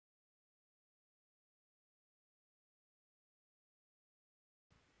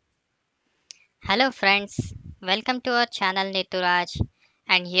Hello friends, welcome to our channel Nituraj,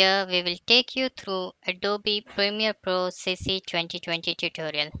 and here we will take you through Adobe Premiere Pro CC 2020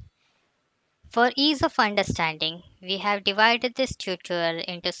 tutorial. For ease of understanding, we have divided this tutorial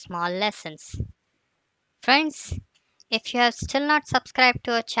into small lessons. Friends, if you have still not subscribed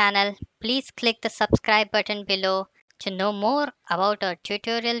to our channel, please click the subscribe button below to know more about our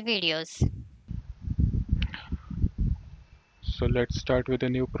tutorial videos. So let's start with a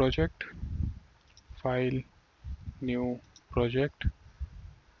new project. File, new project,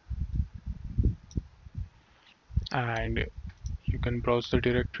 and you can browse the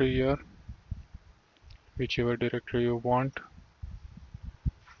directory here, whichever directory you want.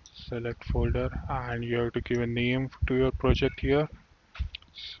 Select folder, and you have to give a name to your project here.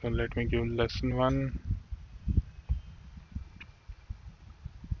 So let me give lesson 1,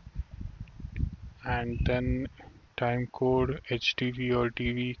 and then time code, HDV or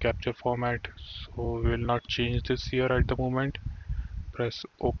DV capture format. So we will not change this here at the moment. Press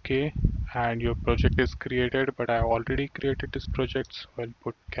OK, and your project is created, but I already created this project, so I'll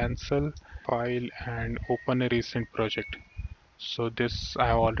put cancel, file, and open a recent project. So this I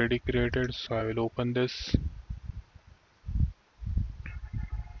have already created, so I will open this.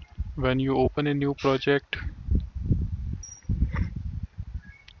 When you open a new project,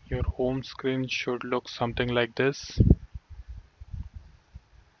 your home screen should look something like this.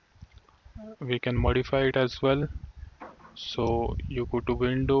 We can modify it as well. So you go to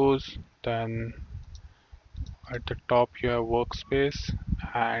Windows, then at the top you have workspace,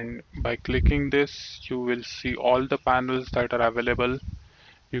 and by clicking this you will see all the panels that are available.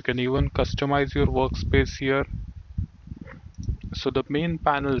 You can even customize your workspace here. So the main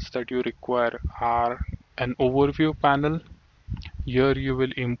panels that you require are an overview panel. Here you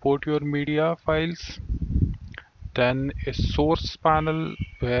will import your media files. Then a source panel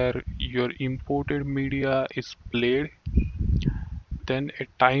where your imported media is played. Then a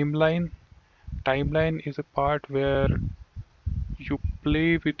timeline. Timeline is a part where you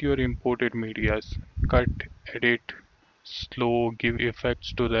play with your imported medias, cut, edit, slow, give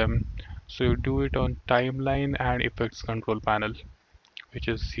effects to them. So you do it on timeline and effects control panel, which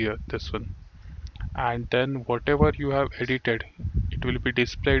is here, this one. And then whatever you have edited, it will be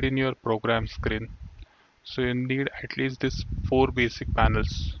displayed in your program screen. So you need at least these 4 basic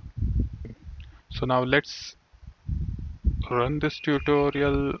panels. So now let's run this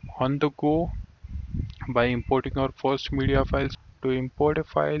tutorial on the go by importing our first media files. To import a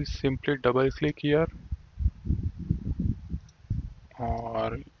file, simply double click here,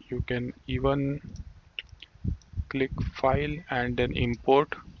 or you can even click file and then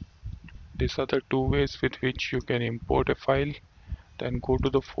import. These are the 2 ways with which you can import a file. Then go to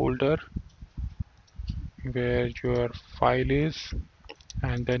the folder where your file is,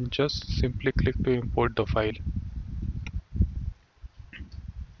 and then just simply click to import the file.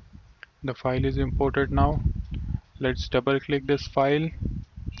 The file is imported now. Let's double click this file,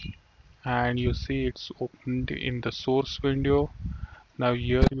 and you see it's opened in the source window. Now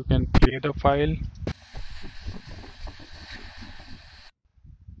here you can play the file.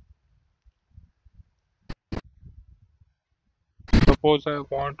 Suppose I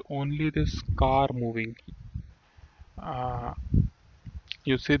want only this car moving. Uh,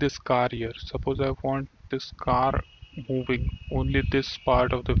 you see this car here. Suppose I want this car moving, only this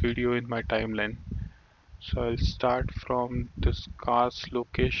part of the video in my timeline. So I'll start from this car's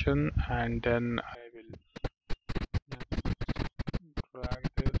location, and then I will drag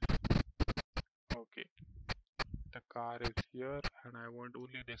this. Okay, the car is here and I want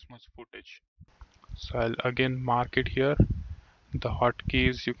only this much footage. So I'll again mark it here. The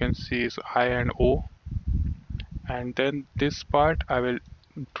hotkeys you can see is I and O, and then this part I will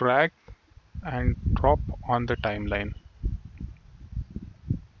drag and drop on the timeline.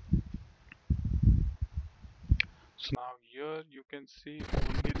 So now here you can see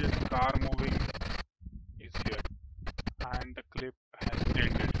only this car moving is here, and the clip has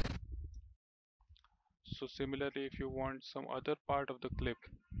ended. So similarly, if you want some other part of the clip,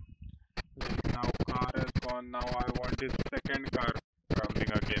 like now car has gone, now I want this second car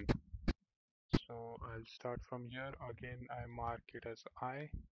traveling again. So I'll start from here. Again, I mark it as I,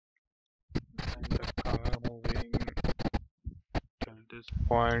 and the car moving till this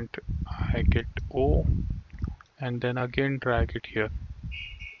point, I get O, and then again drag it here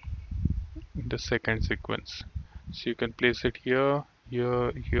in the second sequence. So you can place it here,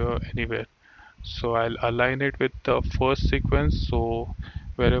 here, here, anywhere. So I'll align it with the first sequence, so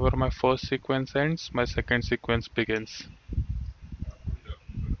wherever my first sequence ends, my second sequence begins.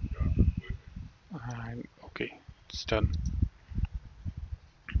 And okay, it's done.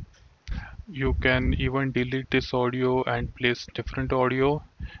 You can even delete this audio and place different audio.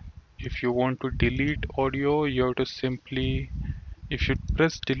 If you want to delete audio, you have to simply, if you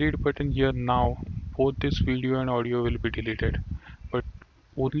press delete button here now, both this video and audio will be deleted. But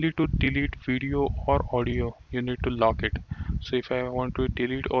only to delete video or audio, you need to lock it. So if I want to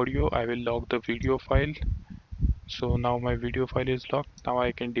delete audio, I will lock the video file. So now my video file is locked. Now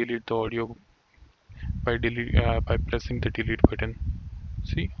I can delete the audio by pressing the delete button.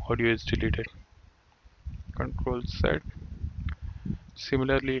 See, audio is deleted. Control Z.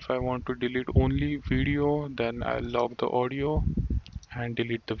 Similarly, if I want to delete only video, then I'll lock the audio and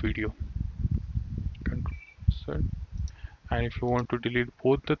delete the video. Control Z. And if you want to delete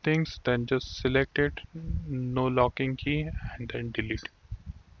both the things, then just select it, no locking key, and then delete.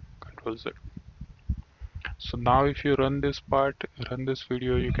 Control Z. So now if you run this part, run this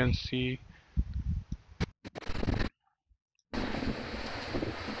video, you can see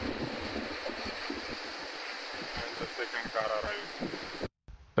the second car arrives.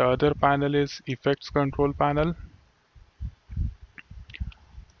 The other panel is effects control panel.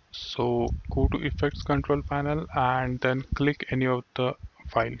 So go to effects control panel and then click any of the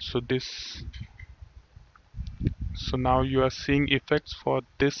files. So now you are seeing effects for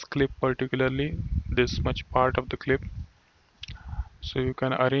this clip, particularly this much part of the clip. So you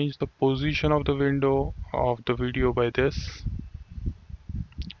can arrange the position of the window of the video by this.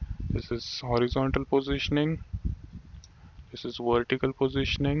 This is horizontal positioning. This is vertical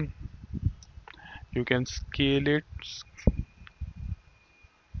positioning. You can scale it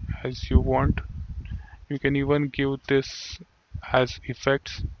as you want. You can even give this as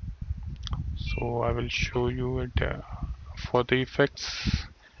effects. So I will show you it for the effects.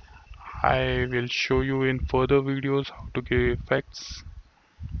 I will show you in further videos how to give effects,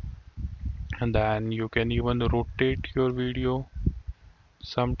 and then you can even rotate your video.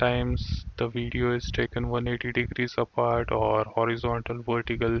 Sometimes the video is taken 180 degrees apart or horizontal,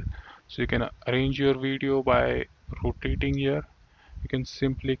 vertical. So you can arrange your video by rotating here. You can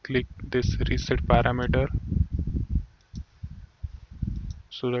simply click this reset parameter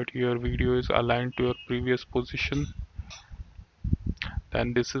so that your video is aligned to your previous position.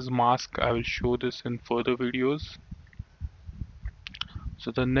 Then this is mask. I will show this in further videos.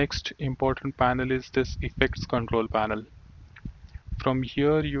 So the next important panel is this effects control panel. From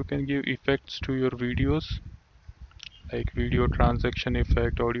here you can give effects to your videos like video transition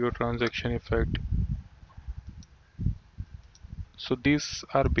effect, audio transition effect. So these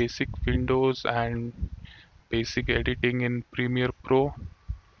are basic windows and basic editing in Premiere Pro.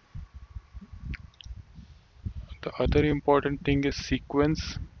 The other important thing is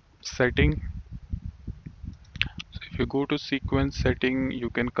sequence setting. So if you go to sequence setting,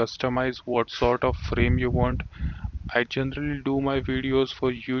 you can customize what sort of frame you want. I generally do my videos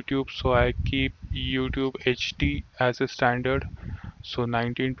for YouTube, so I keep YouTube HD as a standard. So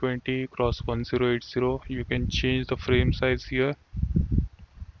 1920 cross 1080. You can change the frame size here.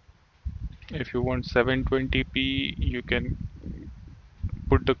 If you want 720p, you can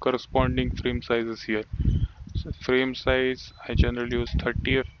put the corresponding frame sizes here. So frame size, I generally use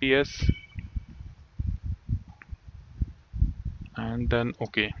 30 fps and then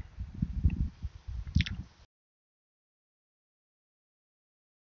OK.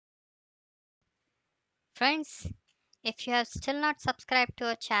 Friends, if you have still not subscribed to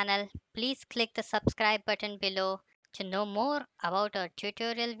our channel, please click the subscribe button below to know more about our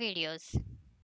tutorial videos.